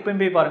கார்டை கிளிக் பண்ணி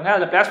போய் பாருங்க,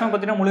 அதில் பிளாஸ்மா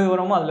பற்றின முழு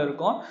விவரமும் அதில்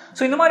இருக்கும்.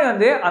 ஸோ இந்த மாதிரி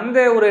வந்து அந்த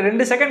ஒரு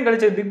 2 செகண்ட்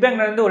கழிச்சு பிக் பேங்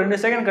நடந்து ஒரு 2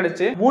 செகண்ட்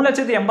கழிச்சு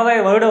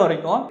 3,80,000 வருடம்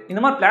வரைக்கும் இந்த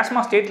மாதிரி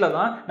பிளாஸ்மா ஸ்டேட்டில்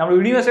தான் நம்ம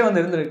யூனிவர்ஸே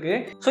வந்து இருந்திருக்கு.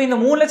 ஸோ இந்த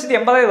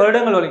 3,80,000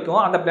 வருடங்கள்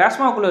வரைக்கும் அந்த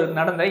பிளாஸ்மாக்குள்ள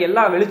நடந்த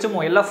எல்லா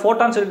வெளிச்சமும் எல்லா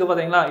ஃபோட்டான்ஸ் இருக்குது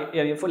பார்த்தீங்களா,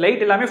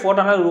 லைட் எல்லாமே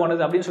ஃபோட்டானாக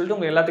உருவானது அப்படின்னு சொல்லிட்டு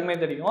உங்களுக்கு எல்லாத்துக்குமே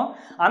தெரியும்.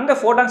 அந்த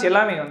ஃபோட்டான்ஸ்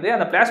எல்லாமே வந்து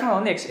அந்த பிளாஸ்மா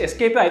வந்து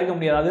எஸ்கேப்பே ஆயிருக்க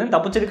முடியாது, அது வந்து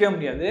தப்பிச்சிருக்கவே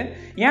முடியாது.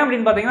 ஏன்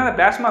அப்படின்னு பார்த்தீங்கன்னா அந்த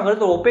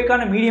பிளாஸ்மாங்கிறது ஒரு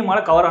ஒப்பேக்கான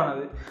மீடியமால கவர்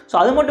ஆனது. ஸோ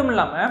அது மட்டும்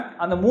இல்லாமல்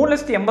அந்த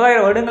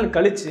 3,80,000 வருடங்கள்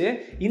கழிச்சு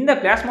இந்த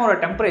பிளாஸ்மாவோட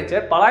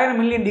டெம்பரேச்சர் பலாயிரம்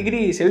மில்லியன் டிகிரி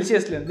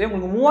செல்சியஸ்லேருந்து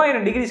உங்களுக்கு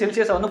 3000 டிகிரி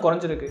செல்சியஸை வந்து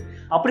குறைஞ்சிருக்கு.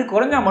 அப்படி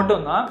குறைஞ்சா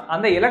மட்டும்தான்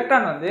அந்த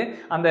எலக்ட்ரான் வந்து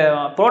அந்த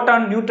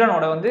புரோட்டான்,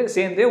 நியூட்ரானோட வந்து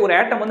சேர்ந்து ஒரு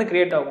ஆட்டம் வந்து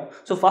கிரியேட் ஆகும்.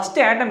 ஸோ ஃபர்ஸ்ட்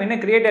ஆட்டம் என்ன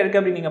கிரியேட் ஆயிருக்கு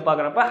அப்படின்னு நீங்கள்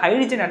பார்க்குறப்ப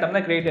ஹைட்ரஜன் ஆட்டம்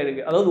தான் கிரியேட்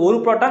ஆயிருக்கு. அதாவது ஒரு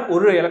புரோட்டான்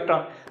ஒரு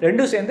எலக்ட்ரான்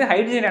ரெண்டும் சேர்ந்து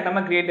ஹைட்ரஜன்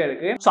ஆட்டமாக கிரியேட்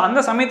ஆயிருக்கு. ஸோ அந்த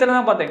சமயத்தில்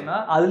தான் பார்த்தீங்கன்னா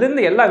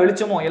அதுலேருந்து எல்லா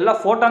வெளிச்சமும் எல்லா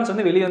ஃபோட்டான்ஸ்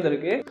வந்து வெளியே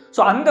வந்திருக்கு.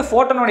 ஸோ அந்த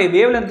ஃபோட்டானோடைய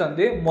வேவ் லென்த்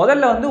வந்து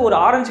முதல்ல வந்து ஒரு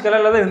ஆரஞ்சு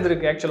கலரில் தான்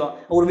இருந்திருக்கு. ஆக்சுவலாக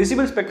ஒரு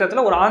விசிபிள்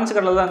ஸ்பெக்ட்ரத்தில் ஒரு ஆரஞ்சு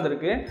கலர் தான்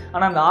இருந்திருக்கு.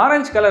 ஆனால் அந்த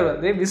ஆரஞ்சு கலர்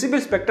வந்து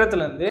விசிபிள்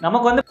ஸ்பெக்ட்ரத்துல இருந்து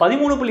நமக்கு வந்து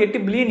 13.8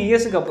 பில்லியன்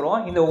இயர்ஸ்க்கு அப்புறம்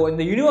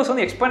இந்த யூனிவர்ஸ்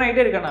வந்து எக்ஸ்பேண்ட்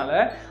ஆகிட்டே இருக்கனால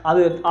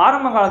அது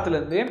ஆரம்ப காலத்துல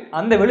இருந்து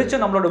அந்த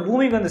வெளிச்சம் நம்மளோட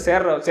பூமிக்கு வந்து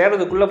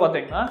சேர்றதுக்குள்ள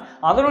பார்த்தீங்கன்னா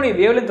அதனுடைய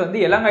வேவ் லென்த்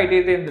வந்து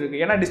எலாங்காயிட்டே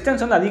இருந்திருக்கு. ஏன்னா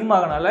டிஸ்டன்ஸ் வந்து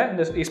அதிகமாகனால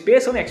இந்த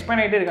ஸ்பேஸ் வந்து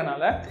எக்ஸ்பேண்ட் ஆகிட்டே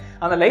இருக்கனால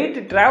அந்த லைட்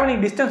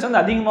டிராவலிங் டிஸ்டன்ஸ்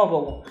வந்து அதிகமாக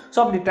போகும். ஸோ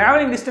அப்படி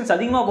டிராவலிங் டிஸ்டன்ஸ்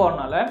அதிகமாக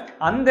போகிறனால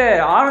அந்த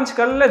ஆரஞ்சு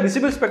கலரில்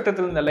விசிபிள்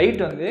ஸ்பெக்ட்ரத்தில் இருந்த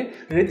லைட் வந்து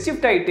ரெட்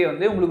ஷிஃப்ட் ஆகிட்டே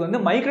வந்து உங்களுக்கு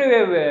வந்து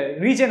மைக்ரோவேவ்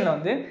ரீஜனில்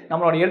வந்து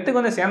நம்மளோட எர்த்துக்கு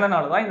வந்து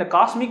சேர்ந்தனால தான் இந்த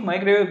காஸ்மிக்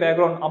மைக்ரோவேவ்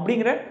பேக்ரவுண்ட்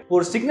அப்படிங்கிற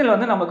ஒரு சிக்னல்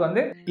வந்து நமக்கு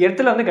வந்து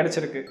எர்த்தில் வந்து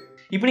கிடைச்சிருக்கு.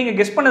 இப்போ நீங்கள்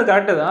கெஸ் பண்ணது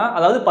கரெக்டு தான்.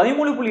 அதாவது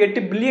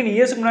 13.8 பில்லியன்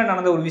இயர்ஸ்க்கு முன்னாடி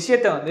நடந்த ஒரு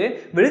விஷயத்தை வந்து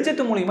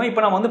வெளிச்சத்து மூலியமா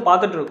இப்போ நம்ம வந்து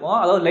பார்த்துட்டு இருக்கோம்.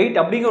 அதாவது லைட்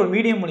அப்படிங்கிற ஒரு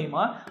மீடியம்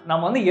மூலியமா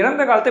நம்ம வந்து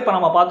இறந்த காலத்தை இப்போ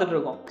நம்ம பார்த்துட்டு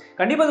இருக்கோம்.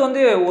 கண்டிப்பாக இது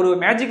வந்து ஒரு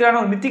மேஜிக்கலான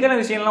ஒரு மித்திக்கான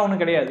விஷயம்லாம்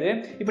ஒன்றும் கிடையாது.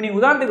 இப்போ நீங்கள்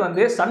உதாரணத்துக்கு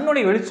வந்து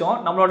சன்னுடைய வெளிச்சம்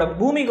நம்மளோட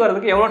பூமிக்கு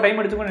வரதுக்கு எவ்வளோ டைம்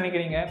எடுத்துக்கும்னு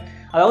நினைக்கிறீங்க?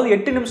 அதாவது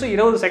 8 நிமிஷம்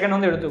 20 செகண்ட்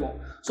வந்து எடுத்துக்கும்.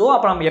 ஸோ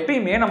அப்போ நம்ம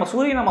எப்பயுமே நம்ம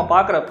சூரியன் நம்ம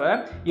பார்க்குறப்ப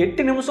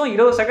 8 நிமிஷம்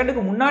 20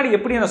 செகண்டுக்கு முன்னாடி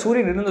எப்படி அந்த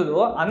சூரியன்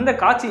இருந்ததோ அந்த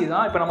காட்சி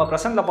தான் இப்போ நம்ம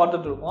ப்ரெசென்ட்டில்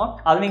பார்த்துட்டு இருக்கோம்.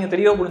 அதை நீங்கள்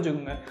தெளிவாக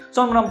புரிஞ்சுக்கோங்க.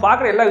 ஸோ நம்ம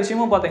பார்க்குற எல்லா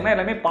விஷயமும் பார்த்தீங்கன்னா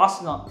எல்லாமே பாஸ்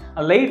தான்.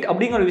 லைட்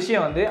அப்படிங்கிற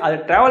விஷயம் வந்து அது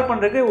ட்ராவல்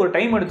பண்ணுறதுக்கு ஒரு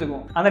டைம்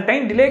எடுத்துக்கும். அந்த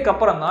டைம் டிலேக்கு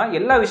அப்புறம் தான்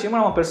எல்லா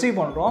விஷயமும் நம்ம பெர்சீவ்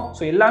பண்ணுறோம்.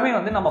 ஸோ எல்லாமே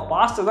வந்து நம்ம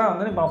பாஸ்ட்டு தான்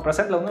வந்து இப்போ நம்ம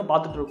ப்ரெசென்ட்டில் வந்து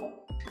பார்த்துட்டு இருக்கோம்.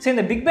 சரி,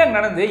 இந்த பிக் பேங்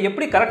நடந்து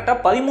எப்படி கரெக்டாக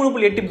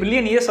 13.8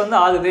 பில்லியன் இயர்ஸ் வந்து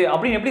ஆகுது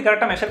அப்படின்னு எப்படி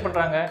கரெக்டாக மெஷர்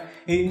பண்ணுறாங்க?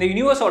 இந்த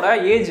யூனிவர்ஸோட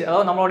ஏஜ்,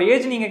 அதாவது நம்மளோட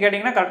ஏஜ் நீங்கள்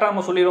கேட்டிங்கன்னா கரெக்டாக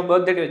நம்ம சொல்லிடுவோம்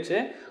பர்த்டே வச்சு.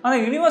 அந்த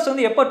யூனிவர்ஸ்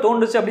வந்து எப்போ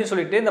தோன்றுச்சு அப்படின்னு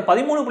சொல்லிட்டு இந்த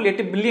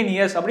 13.8 பில்லியன்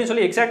இயர்ஸ் அப்படின்னு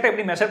சொல்லி எக்ஸாக்டாக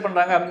எப்படி மெஷர்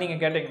பண்ணுறாங்க அப்படின்னு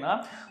நீங்கள் கேட்டிங்கன்னா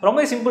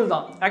ரொம்ப சிம்பிள்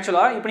தான்.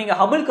 ஆக்சுவலாக இப்போ நீங்கள்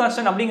ஹபிள்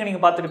கான்ஸ்டன்ட் அப்படிங்க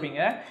நீங்கள்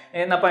பார்த்துருப்பீங்க.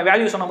 இப்போ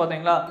வேல்யூ சொன்ன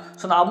பார்த்தீங்களா?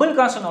 ஸோ அந்த ஹபிள்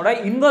கான்ஸ்டன்டோட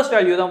இன்வர்ஸ்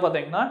வேல்யூ தான்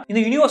பார்த்தீங்கன்னா இந்த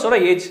யூனிவர்ஸோட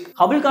ஏஜ்.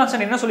 ஹபிள்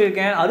கான்ஸ்டன்ட் என்ன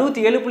சொல்லியிருக்கேன்?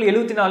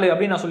 67.74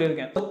 அப்படின்னு நான்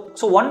சொல்லியிருக்கேன்.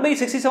 ஸோ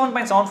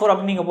 1/67.74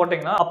 அப்படின்னு நீங்கள்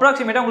போட்டிங்கன்னா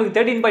அப்ராக்சிமேட்டாக உங்களுக்கு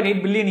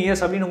 13.8 பில்லியன்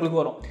இயர்ஸ் அப்படின்னு உங்களுக்கு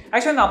வரும்.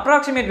 ஆக்சுவலி இந்த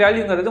அப்ராக்சிமேட்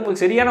வேல்யூங்கிறது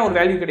உங்களுக்கு சரியான ஒரு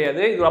வேல்யூ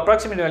கிடையாது, இது ஒரு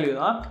அப்ராக்சிமேட் வேல்யூ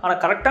தான். ஆனால்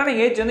கரெக்டான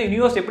ஏஜ் வந்து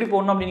யூனிவர்ஸ் எப்படி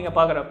போடணும் அப்படின்னு நீங்கள்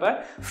பார்க்குறப்ப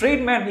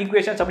ஃப்ரீட்மேன்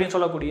ஈக்குவேஷன்ஸ் அப்படின்னு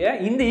சொல்லக்கூடிய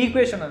இந்த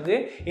ஈக்குவேஷன் வந்து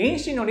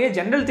எயின்ஸ்டீனுடைய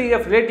ஜெனரல் தியரி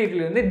ஆஃப்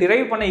ரிலேட்டிவிட்டியிலிருந்து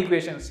டிரைவ் பண்ண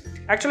ஈக்குவேஷன்ஸ்.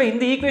 ஆக்சுவலாக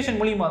இந்த ஈக்குவேஷன்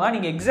மூலிமா தான்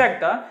நீங்கள்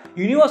எக்ஸாக்டாக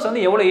யூனிவர்ஸ்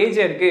வந்து எவ்வளோ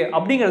ஏஜாக இருக்குது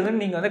அப்படிங்கிறது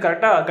நீங்கள் வந்து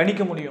கரெக்டாக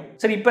கணிக்க முடியும்.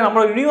 சரி, இப்போ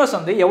நம்மளோட யூனிவர்ஸ்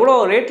வந்து எவ்வளோ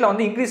ரேட்டில்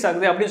வந்து இன்க்ரீஸ்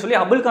ஆகுது அப்படின்னு சொல்லி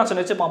ஹபிள்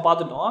கான்ஸ்டன்ட் வச்சு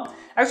பார்த்துட்டோம்.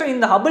 ஆக்சுவலி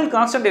இந்த ஹபிள்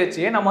கான்ஸ்டன்ட்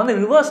வச்சு நம்ம வந்து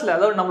ரிவர்ஸில்,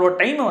 அதாவது நம்மளோட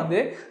டைமை வந்து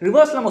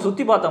ரிவர்ஸில் நம்ம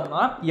சுற்றி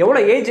பார்த்தோம்னா எவ்வளோ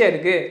ஏஜாக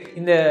இருக்குது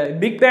இந்த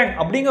பிக் பேங்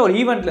அப்படிங்கிற ஒரு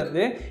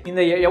ஈவெண்ட்லேருந்து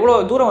இந்த எவ்வளோ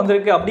தூரம்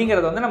வந்திருக்கு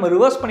அப்படிங்கிறத வந்து நம்ம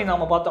ரிவர்ஸ் பண்ணி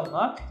நம்ம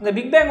பார்த்தோம்னா இந்த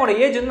பிக் பேங்கோட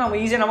ஏஜ் வந்து நம்ம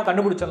ஈஸியாக நம்ம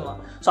கண்டுபிடிச்சிடலாம்.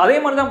 ஸோ அதே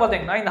மாதிரி தான்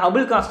பார்த்தீங்கன்னா இந்த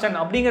ஹபிள் கான்ஸ்டன்ட்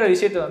அப்படிங்கிற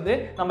விஷயத்தை வந்து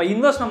நம்ம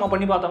இன்வெஸ்ட் நம்ம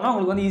பண்ணி பார்த்தோம்னா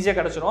உங்களுக்கு வந்து ஈஸியாக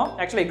கிடச்சிரும்.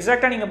 ஆக்சுவலி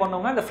எக்ஸாக்டாக நீங்கள்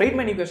பண்ணோம்னா இந்த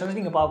ஃப்ரீட்மேன் ஈக்குவேஷன்ஸ்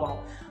நீங்கள்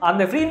பார்க்கணும்.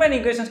 அந்த ஃப்ரீட்மேன்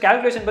ஈக்குவேஷன்ஸ்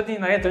கேல்குலேஷன்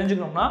பற்றி நிறைய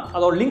தெரிஞ்சுக்கணும்னா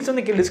அதோட லிங்க்ஸ்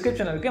வந்து கீழே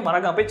டிஸ்கிரிப்ஷன் இருக்குது,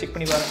 மறக்காம போய் செக்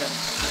பண்ணி பாருங்கள்.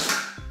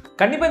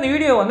 கண்டிப்பாக இந்த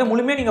வீடியோ வந்து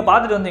முழுமையாக நீங்கள்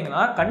பார்த்துட்டு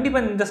வந்தீங்கன்னா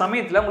கண்டிப்பாக இந்த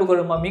சமயத்தில் உங்களுக்கு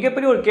ஒரு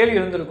மிகப்பெரிய ஒரு கேள்வி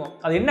இருந்திருக்கும்.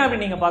 அது என்ன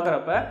அப்படின்னு நீங்கள்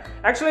பார்க்குறப்ப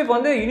ஆக்சுவலாக இப்போ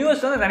வந்து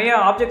யூனிவர்ஸ் வந்து நிறைய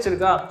ஆப்ஜெக்ட்ஸ்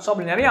இருக்கா. ஸோ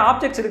அப்படி நிறைய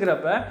ஆப்ஜெக்ட்ஸ்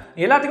இருக்கிறப்ப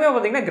எல்லாத்துக்குமே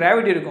பார்த்தீங்கன்னா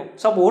கிராவிட்டி இருக்கும்.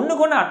 ஸோ அப்போ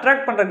ஒன்றுக்கு ஒன்று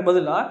அட்ராக்ட் பண்ணுறதுக்கு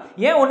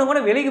பதிலாக ஏன் ஒன்றுக்கு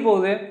ஒன்று விலகி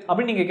போகுது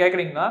அப்படின்னு நீங்கள்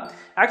கேட்குறீங்களா?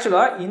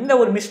 ஆக்சுவலாக இந்த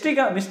ஒரு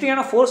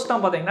மிஸ்ட்ரியான ஃபோர்ஸ்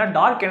தான் பார்த்தீங்கன்னா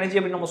டார்க் எனர்ஜி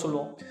அப்படின்னு நம்ம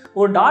சொல்லுவோம்.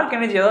 ஒரு டார்க்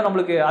எனர்ஜி, அதாவது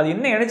நம்மளுக்கு அது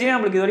என்ன எனர்ஜினே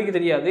நம்மளுக்கு இது வரைக்கும்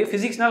தெரியாது,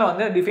 ஃபிசிக்ஸ்னால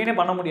வந்து டிஃபைனே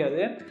பண்ண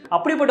முடியாது.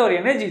 அப்படிப்பட்ட ஒரு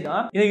எனர்ஜி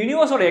தான் இந்த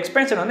யூனிவர்ஸோட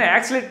எக்ஸ்பென்ஷன் வந்து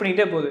ஆக்சிலேட்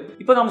பண்ணிகிட்டே போகுது.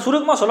 இப்போ நம்ம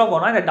சுருக்கமாக சொல்ல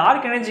போனால் இந்த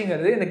டார்க்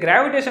எனர்ஜிங்கிறது இந்த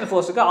கிராவிடேஷன்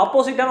ஃபோர்ஸுக்கு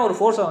ஆப்போசிட்டான ஒரு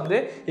ஃபோர்ஸை வந்து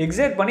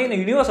எக்ஸைட் பண்ணி இந்த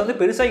யூனிவர்ஸ் வந்து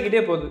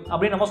பெருசாகிக்கிட்டே போகுது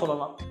அப்படின்னு நம்ம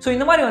சொல்லலாம். ஸோ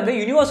இந்த மாதிரி வந்து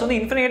யூனிவர்ஸ் வந்து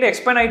இன்ஃபினிட்டாக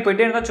எக்ஸ்பேண்ட் ஆகிட்டு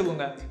போயிட்டே இருந்தால்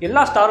வச்சுக்கோங்க,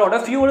 எல்லா ஸ்டாரோட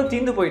ஃபியூலும்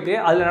தீர்ந்து போயிட்டு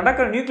அதில்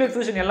நடக்கிற நியூக்ளியர்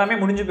ஃபியூஷன் எல்லாமே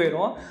முடிஞ்சு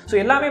போயிடும். ஸோ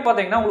எல்லாமே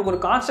பார்த்தீங்கன்னா உங்களுக்கு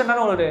ஒரு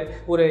கான்ஸ்டன்டான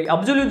ஒரு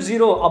அப்சல்யூட்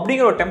ஜீரோ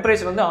அப்படிங்கிற ஒரு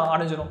டெம்பரேச்சர் வந்து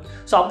அடைஞ்சிடும்.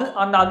 ஸோ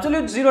அந்த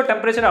அப்சல்யூட் ஜீரோ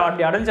டெம்பரேச்சர்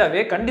அப்படி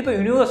அடைஞ்சாவே கண்டிப்பாக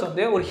யூனிவர்ஸ்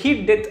வந்து ஒரு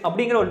ஹீட் டெத்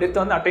அப்படிங்கிற ஒரு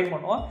டெத் வந்து அட்டைன்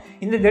பண்ணுவோம்.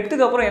 இந்த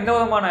டெத்துக்கு அப்புறம் எந்த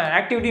விதமான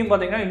ஆக்டிவிட்டியும்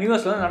பார்த்தீங்கன்னா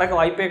யூனிவர்ஸ் வந்து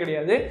நடக்க வாய்ப்பே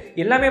கிடையாது.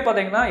 எல்லாமே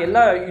பார்த்தீங்கன்னா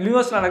எல்லா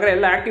யூனிவர்ஸில் நடக்கிற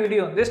எல்லா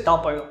ஆக்டிவிட்டியும் வந்து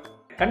ஸ்டாப் ஆகிடும்.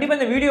 கண்டிப்பாக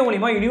இந்த வீடியோ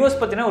மூலிமா யூனிவர்ஸ்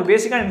பற்றின ஒரு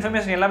பேசிக்கான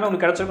இன்ஃபர்மேஷன் எல்லாமே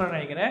உங்களுக்கு கிடச்சிருக்குன்னு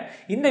நினைக்கிறேன்.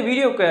 இந்த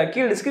வீடியோக்கு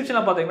கீழே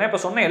டிஸ்கிரிப்ஷனில் பார்த்தீங்கன்னா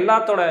இப்போ சொன்ன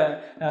எல்லாத்தோட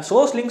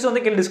சோர்ஸ் லிங்க்ஸ்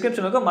வந்து கீழே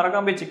டிஸ்கிரிப்ஷனுக்கு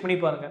மறக்காம போய் செக் பண்ணி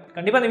பாருங்க.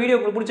 கண்டிப்பாக இந்த வீடியோ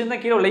உங்களுக்கு பிடிச்சிருந்தா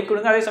கீழே லைக்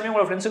கொடுங்க. அதே சமயம்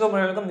உங்களோட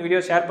ஃப்ரெண்ட்ஸுக்கும் இந்த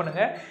வீடியோ ஷேர்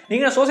பண்ணுங்கள்.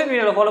 நீங்கள் சோஷியல்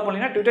மீடியாவில் ஃபாலோ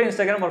பண்ணிங்கன்னா ட்விட்டர்,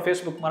 இன்ஸ்டாகிராம் ஒரு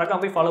ஃபேஸ்புக்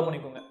மறக்காம போய் ஃபாலோ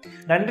பண்ணிக்கோங்க.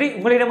 நன்றி.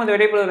 உங்களிடம் வந்து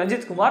விடைபெறுவது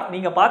ரஞ்சித் குமார்.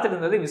 நீங்கள் பார்த்துட்டு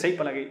இருந்தது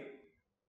விசைப்பலகை.